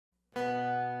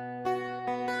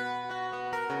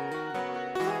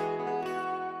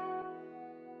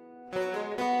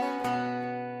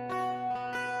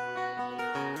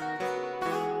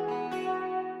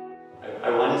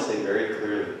say very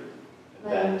clearly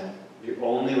that the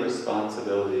only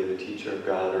responsibility of a teacher of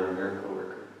God or a miracle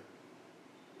worker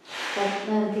Tehát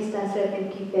nagyon tisztán szeretném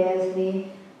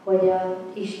kifejezni, hogy a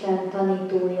Isten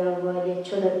tanítója vagy egy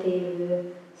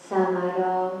csodatévő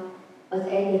számára az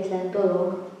egyetlen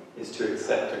dolog is to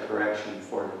accept a correction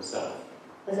for himself.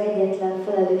 Az egyetlen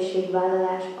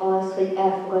felelősségvállalás az, hogy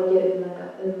elfogadja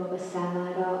önmaga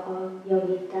számára a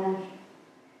javítást,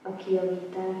 a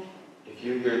kijavítást. If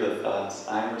you hear the thoughts,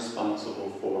 I'm responsible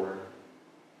for,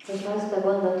 Hogyha azt a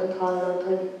gondolatot hallod,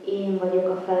 hogy én vagyok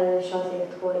a felelős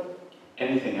azért, hogy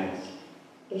anything else,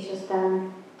 és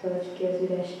aztán töltsd ki az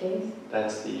üres részt.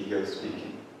 that's the ego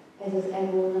speaking. Ez az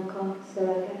egónak a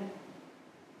szövege.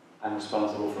 I'm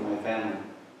responsible for my family.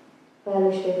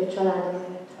 Felelősség a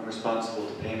családomért. I'm responsible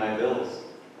to pay my bills.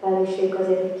 Felelősség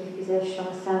azért, hogy kifizessem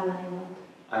a számláimat.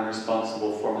 I'm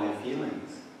responsible for my feelings.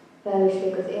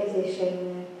 Felelősség az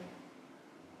érzéseimért.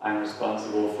 I'm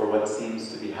responsible for what seems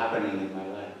to be happening in my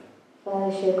life.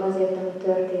 Felelősség azért, ami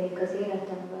történik az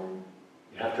életemben.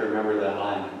 You have to remember that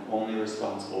line, I'm only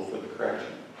responsible for the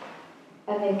correction.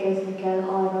 Emlékezni kell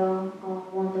arra a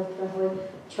mondatra, hogy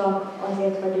csak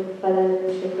azért vagyok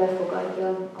felelős, hogy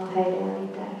befogadjam a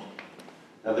helyreállítást.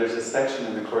 Now there's a section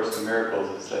in the Course in Miracles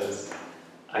that says,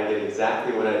 I get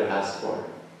exactly what I've asked for.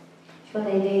 És van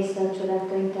egy része a csodák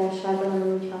tanításában,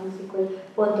 ami úgy hangzik, hogy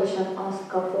pontosan azt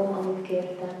kapom, amit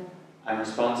kértem. I'm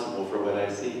responsible for what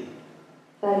I see.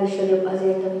 Felelős vagyok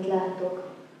azért, amit látok.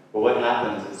 But what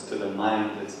happens is to the mind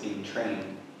that's being trained,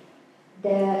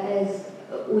 De ez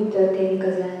úgy történik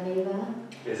az elmével,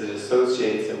 is it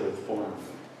associates it with form.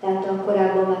 tehát a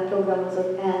korábban már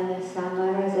programozott elme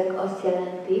számára ezek azt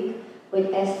jelentik, hogy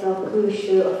ezt a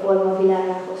külső, a forma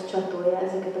világához csatolja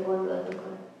ezeket a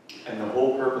gondolatokat. And the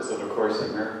whole purpose of A Course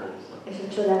in Miracles És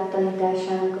a csodák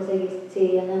tanításának az egész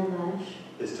célja nem más,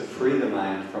 is to free the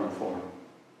mind from form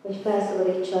hogy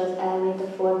felszabadítsa az elmét a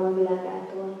forma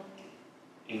világától.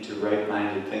 into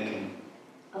right-minded thinking,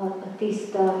 A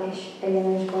tiszta és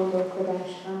egyenes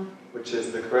gondolkodásra. which is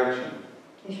the correction.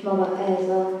 És maga ez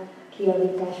a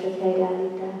kijavítás vagy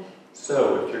helyreállítás. So,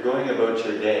 if you're going about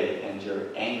your day and you're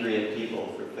angry at people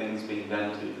for things being done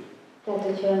to you, Tehát,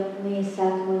 hogyha mész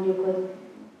át mondjuk, hogy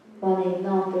van egy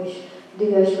nap, és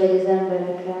dühös vagy az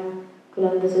emberekre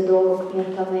különböző dolgok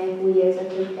miatt, amelyek úgy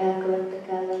érzed, hogy elkövettek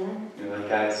ellene. you know, that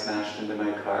guy smashed into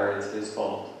my car, it's his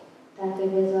fault. Tehát,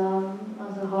 hogy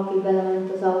az a hapi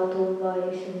belement az autóba,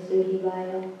 és ez az ő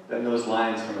hibája. Then those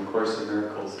lines from A Course in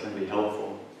Miracles can be helpful.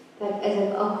 Tehát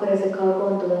ezek a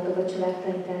gondolatok a csodák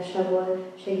tanításából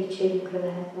segítségükre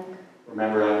lehetnek.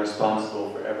 Remember, I'm responsible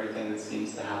for everything that seems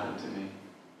to happen to me.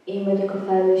 Én vagyok a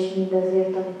felelős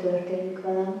mindazért, ami történik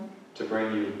velem. To bring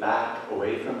you back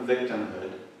away from victimhood,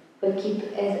 Hogy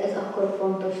ez akkor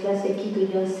fontos lesz, hogy ki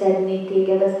tudjon szedni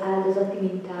téged az áldozati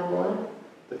mintából.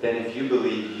 but then if you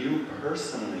believe you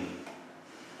personally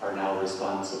are now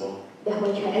responsible, De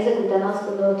hogyha ezek után azt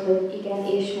gondolod, hogy igen,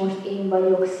 és most én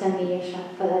vagyok személyesen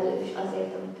felelős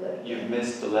azért, ami történik, you've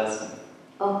missed the lesson.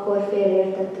 akkor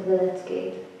félreértetted a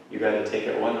leckét. You got to take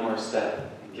it one more step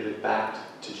and give it back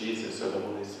to Jesus or the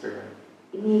Holy Spirit.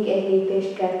 Még egy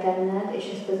lépést kell tenned, és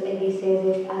ezt az egész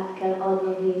érzést át kell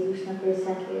adnod Jézusnak vagy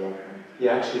Szentléleknek. He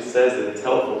actually says that it's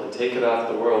helpful to take it off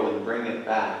the world and bring it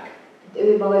back.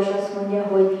 Ő maga is azt mondja,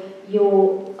 hogy jó,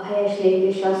 a helyes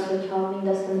lépés az, hogyha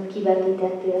mindazt, amit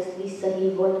kivetítettél, ezt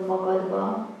visszahívod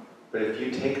magadba. But if you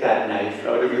take that knife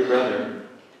out of your brother,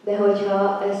 De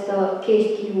hogyha ezt a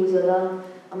kést kihúzod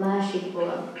a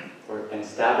másikból, and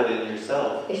stab it in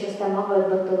yourself, és aztán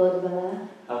magadba tolod bele,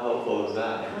 how helpful is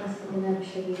that? azt mondja, nem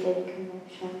segít egyikünknek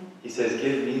sem. He says,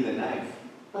 give me the knife.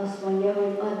 Azt mondja,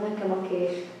 hogy add nekem a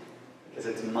kést, Because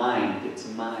it's mind, it's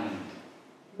mind.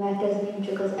 mert ez nem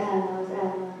csak az elme.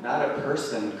 Not a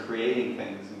person creating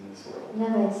things in this world.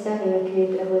 Nem egy személy, aki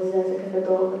létrehozza ezeket a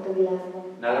dolgokat a világban.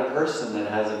 Not a person that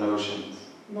has emotions.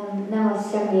 Nem a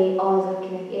személy az,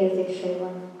 akinek érzései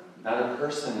vannak. Not a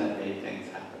person that made things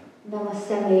happen. Nem a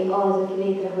személy az, aki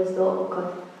létrehoz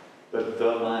dolgokat, But the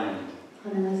mind,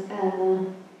 hanem az elme.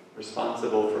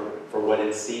 responsible for what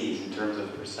it sees in terms of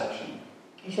perception.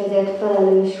 És azért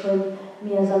felelős, hogy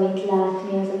mi az, amit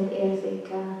lát, mi az, amit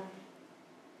érzékel.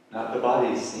 Not the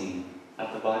body's seeing, not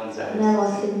the body's eyes. Nem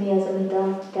az, hogy mi az, amit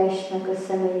a testnek a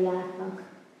szemei látnak.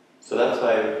 So that's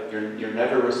why you're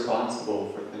never responsible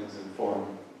for things in form.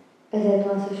 Ezért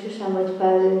van szó, hogy sosem vagy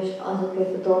felelős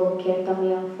azokért a dolgokért,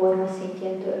 ami a forma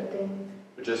szintjén történik.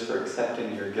 But just for accepting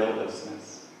your guiltlessness.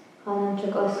 Hanem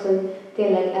csak az, hogy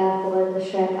tényleg elfogadod a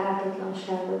saját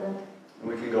ártatlanságodat.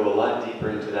 And we can go a lot deeper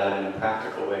into that in a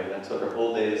practical way. That's what our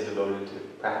whole day is devoted to,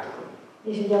 practically.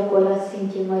 És a gyakorlat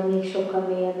szintjén majd még sokkal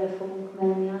mélyebbre fogunk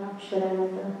menni a nap során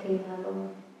ebben a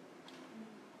témában.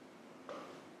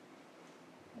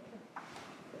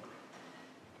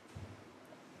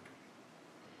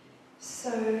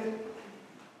 So,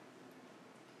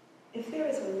 if there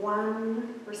is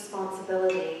one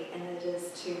responsibility, and it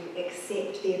is to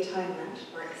accept the atonement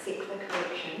or accept the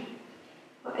correction,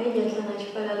 ha egyetlen egy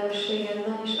felelősséged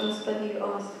van, és az pedig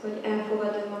az, hogy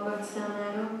elfogadod magad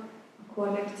számára a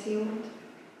korrekciót,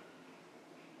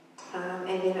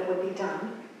 and then it would be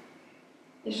done,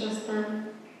 és aztán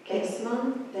kész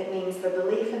van, that means the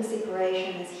belief in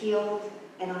separation is healed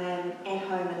and I am at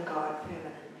home in God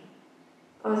permanently.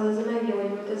 azaz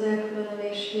meggyógyult az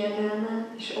elkülönülés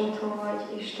hiedelme, és otthon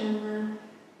vagy Istennel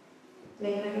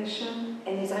lényegesen.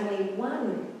 And there's only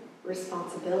one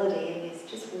responsibility and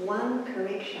there's just one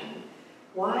correction.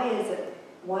 Why is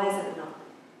it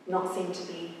not seen to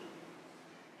be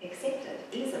accepted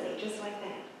easily, just like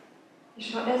that?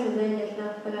 És ha ez az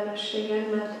egyetlen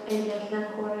felelősséged, mert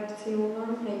egyetlen korrekció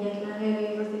van, egyetlen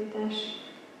helyreigazítás,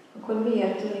 akkor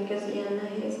miért tűnik ez ilyen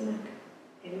nehéznek?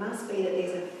 It must be that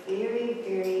there's a very,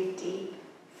 very deep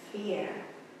fear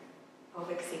of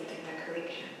accepting the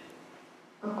correction.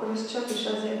 Akkor ez csak is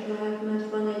azért lehet, mert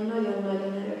van egy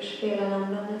nagyon-nagyon erős félelem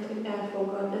benned, hogy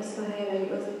elfogadd ezt a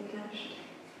helyreigazítást.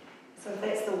 So if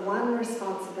that's the one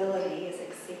responsibility is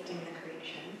accepting the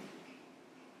correction,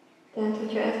 Tehát,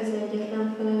 hogyha ez az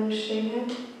egyetlen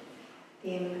felelősséged,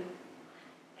 then,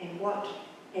 and what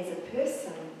as a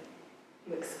person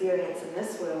you experience in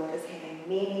this world is having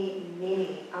many,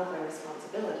 many other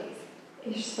responsibilities.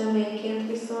 és személyként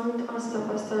viszont azt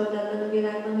tapasztalod ebben a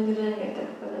világban, hogy rengeteg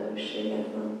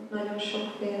felelősséged van, nagyon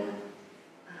sokféle.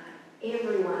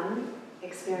 Everyone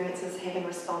experiences having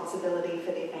responsibility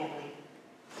for their family.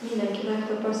 Mindenki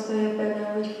megtapasztalja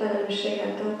például, hogy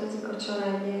felelősséggel tartozik a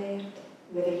családjáért.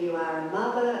 Whether you are a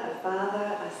mother, a father,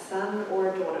 a son, or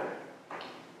a daughter.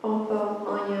 Apa,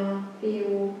 anya,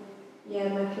 fiú,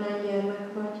 gyermek,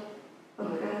 lánygyermek vagy,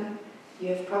 akár.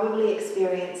 You have probably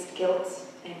experienced guilt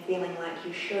and feeling like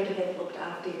you should have looked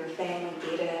after your family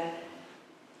better.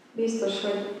 Biztos,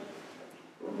 hogy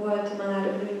volt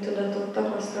már bűntudatot,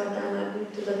 tapasztaltál már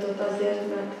bűntudatot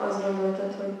azért, mert azt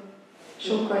gondoltad, hogy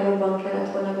sokkal jobban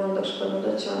kellett volna gondoskodnod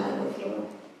a családodról.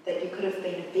 That you could have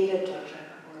been a better daughter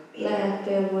or a better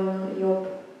Lehettél volna jobb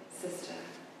sister,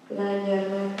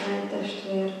 lánygyermek,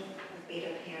 lánytestvér, a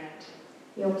better parent.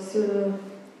 jobb szülő.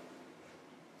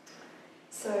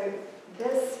 So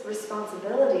this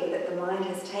responsibility that the mind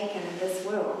has taken in this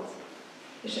world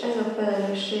És ez a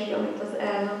felelősség, amit az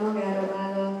elme magára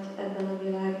vállalt ebben a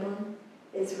világban,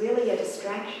 is really a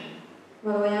distraction.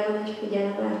 valójában egy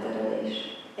figyelemelterelés.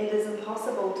 It is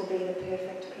impossible to be the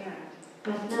perfect parent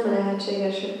Mert nem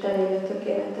lehetséges, hogy te légy a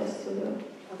tökéletes szülő,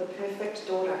 or the perfect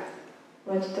daughter,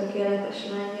 vagy tökéletes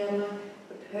lánygyermek,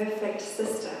 the perfect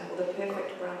sister or the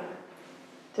perfect brother.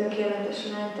 tökéletes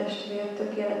lánytestvér,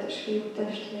 tökéletes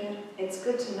fiútestvér. It's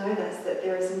good to know this, that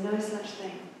there is no such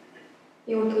thing.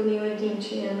 Jó tudni, hogy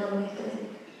nincs ilyen, nem létezik.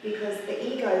 Because the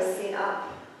ego set up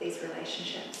these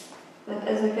relationships. Mert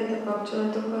ezeket a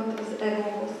kapcsolatokat az ego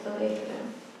hozta létre.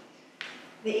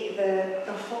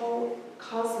 The whole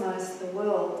cosmos, the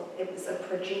world, it was a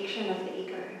projection of the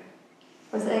ego.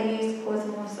 Az egész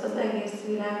kozmosz, az egész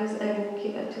világ az ego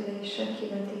kivetülése,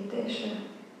 kivetítése.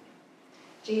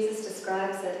 Jesus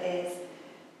describes it as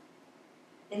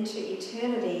into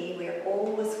eternity where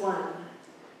all was one.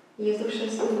 Jézus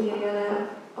ezt úgy írja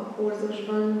le a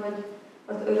kurzusban, hogy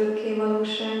az örökké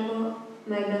valóságban,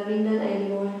 melyben minden egy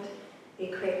volt.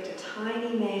 There crept a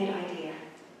tiny mad idea.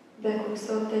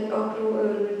 Bekúszott egy apró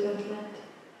őrült ötlet.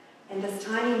 And this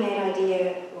tiny mad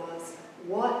idea was,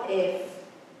 what if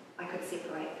I could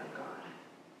separate from God?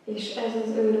 És ez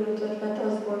az őrült ötlet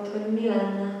az volt, hogy mi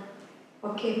lenne,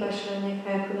 ha képes lennék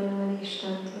elkülönülni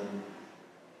Istentől.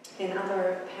 In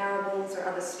other parables or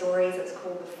other stories, it's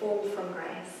called the fall from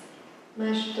grace.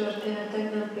 Más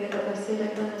történetekben,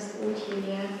 példabeszédekben ezt úgy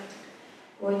hívják,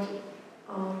 hogy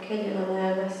a kegyelem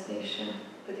elvesztése.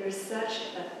 But there is such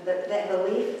that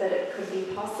belief that it could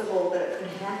be possible, that it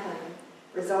could happen,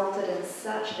 resulted in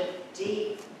such a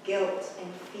deep guilt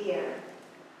and fear.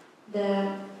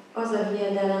 De az a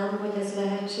hiedelem, hogy ez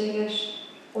lehetséges,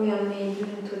 olyan mély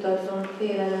bűntudatban,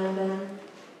 félelemben,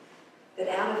 that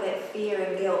out of that fear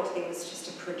and guilt there was just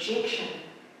a projection.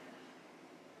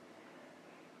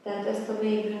 Tehát ezt a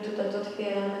mély bűntudatot,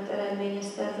 félelmet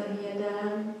eredményezte ez a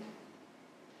hiedelem.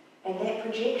 And that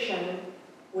projection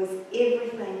was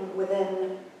everything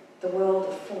within the world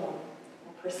of form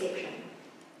or perception.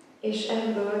 És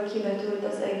ebből kivetült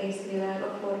az egész világ,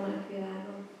 a formák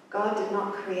világa. God did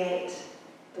not create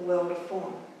the world of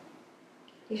form.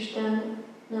 Isten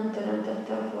nem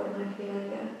teremtette a formák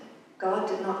világát. God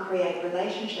did not create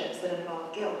relationships that involve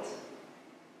guilt.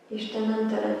 Isten nem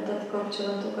teremtett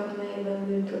kapcsolatokat, melyekben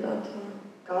bűntudat van.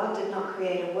 God did not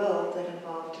create a world that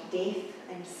involved death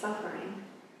and suffering.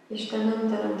 Isten nem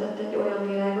teremtett egy olyan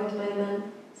világot, melyben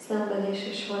szenvedés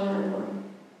és halál van.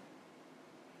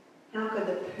 How could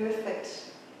the perfect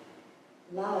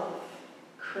love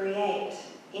create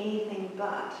anything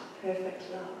but perfect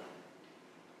love?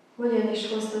 Hogyan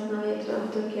is hozhatna létre a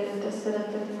tökéletes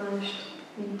szeretet mást,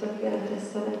 mint tökéletes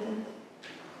szeretet?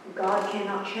 God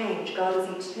cannot change.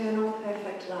 God is eternal,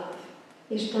 perfect love.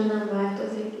 Isten nem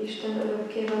változik, Isten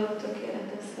örökkévaló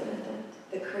tökéletes szeretet.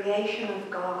 The creation of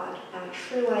God, our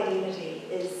true identity,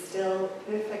 is still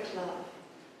perfect love.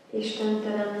 Isten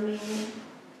teremtménye,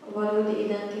 a valódi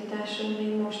identitásunk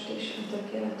még most is a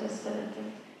tökéletes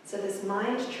szeretet. So this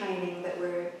mind training that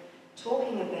we're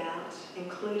talking about,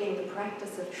 including the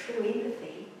practice of true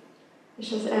empathy,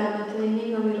 És az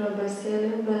elmetréning, amiről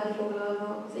beszélünk,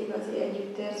 belefoglalva az igazi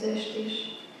együttérzést is,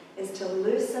 is to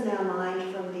loosen our mind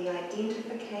from the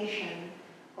identification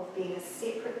of being a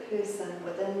separate person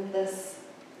within this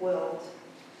world.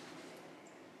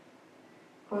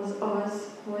 Az,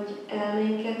 hogy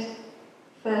elménket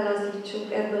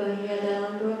fellazítsuk ebből a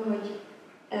hiedelemből, hogy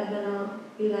ebben a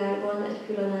világban egy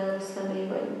különálló személy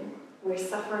vagyunk. Where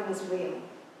suffering is real.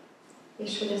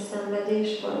 És hogy a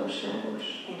szenvedés valóságos.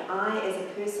 And I, as a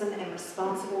person, am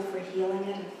responsible for healing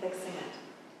it and fixing it.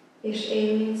 És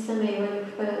én, mint személy vagyok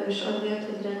felelős azért,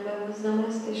 hogy rendbe hozzam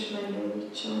ezt és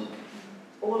meggyógyítsam.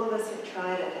 All of us have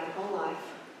tried it our whole life.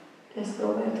 Ezt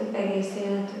próbáltuk egész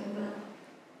életünkben.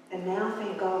 And now,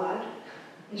 thank God,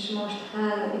 És most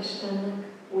hála Istennek,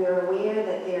 we're aware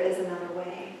that there is another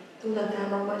way.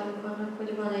 tudatában vagyunk annak,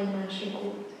 hogy van egy másik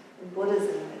út. In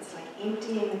Buddhism, it's like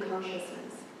emptying the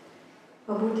consciousness.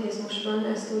 A buddhizmusban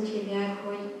ezt úgy hívják,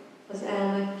 hogy az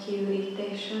elme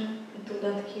kiürítése, a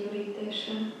tudat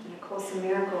kiürítése. And A Course in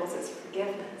Miracles is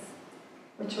forgiveness.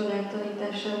 A csodák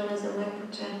tanításában ez a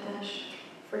megbocsátás.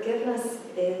 Forgiveness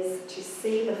is to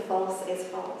see the false as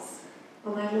false. A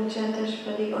megbocsátás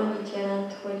pedig annyit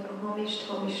jelent, hogy a hamist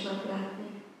hamisnak látni.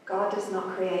 God does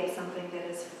not create something that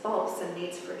is false and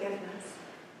needs forgiveness.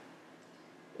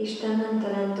 Isten nem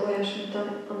teremt olyasmit,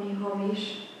 ami hamis,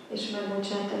 és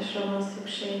megbocsátásra van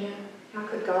szüksége. How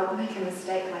could God make a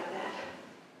mistake like that?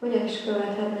 Hogyan is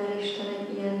követhetne el Isten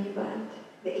egy ilyen hibát?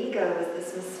 The ego is this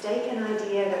mistaken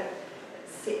idea that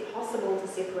it's possible to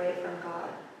separate from God.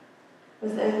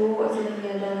 Az ego az a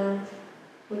hiedelem,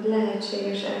 hogy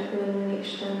lehetséges elkülönülni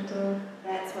Istentől.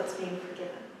 That's what's being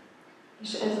forgiven.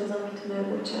 És ez az, amit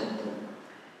megbocsátunk.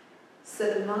 So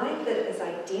the mind that is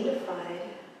identified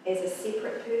as a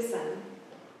separate person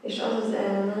És az az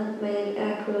elme, mely egy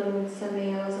elkülönült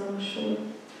személlyel azonosul,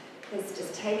 has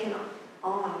just taken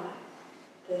on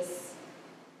this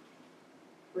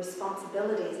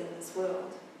responsibilities in this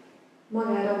world.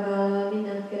 magára vállal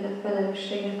mindenféle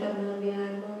felelősséget ebben a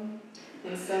világban.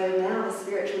 And so now the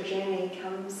spiritual journey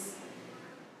comes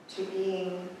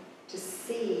to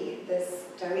see this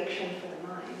direction for the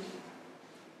mind.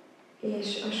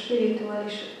 És a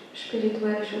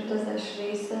spirituális utazás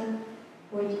része,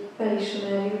 hogy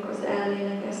felismerjük az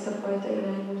elmének ezt a fajta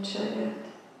irányultságát.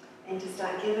 And to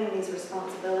start giving these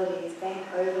responsibilities back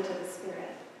over to the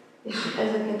Spirit. És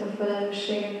ezeket a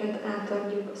felelősségeket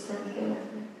átadjuk a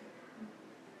Szentléleknek.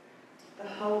 The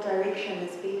whole direction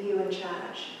is be you in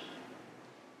charge.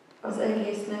 Az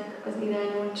egésznek az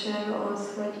irányultsága az,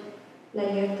 hogy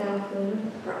legyél te a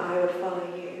főnök, For I would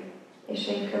follow you. és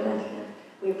én követlek.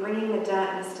 We're bringing the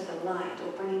darkness to the light,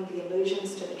 or bringing the illusions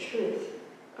to the truth.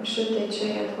 A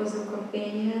sötétséget hozzuk a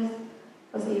fényhez,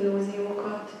 az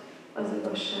illúziókat az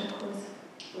igazsághoz.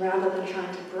 Rather than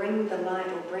trying to bring the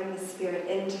light or bring the Spirit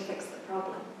in to fix the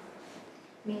problem.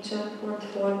 Mint csak pont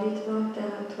fordítva,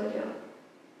 tehát hogy a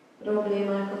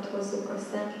problémákat hozzuk a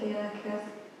Szentlélekhez,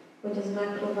 hogy ez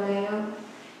megpróbálja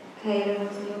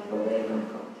helyrehozni a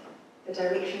problémákat. The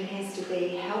direction has to be,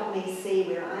 help me see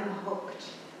where I'm hooked.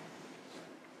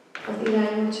 Az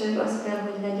irányultság az kell,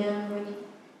 hogy legyen, hogy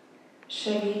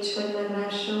segíts, hogy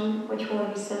meglássam, hogy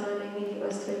hol viszem el még mindig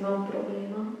azt, hogy van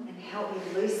probléma. And help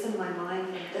me loosen my mind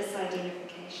from this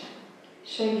identification.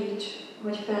 Segíts,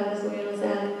 hogy felvezuljon az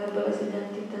elmém ebből az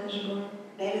identitásból.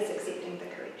 That is accepting the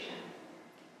correction.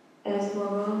 Ez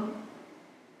maga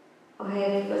a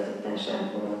helyreigazítás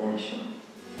elfogadása.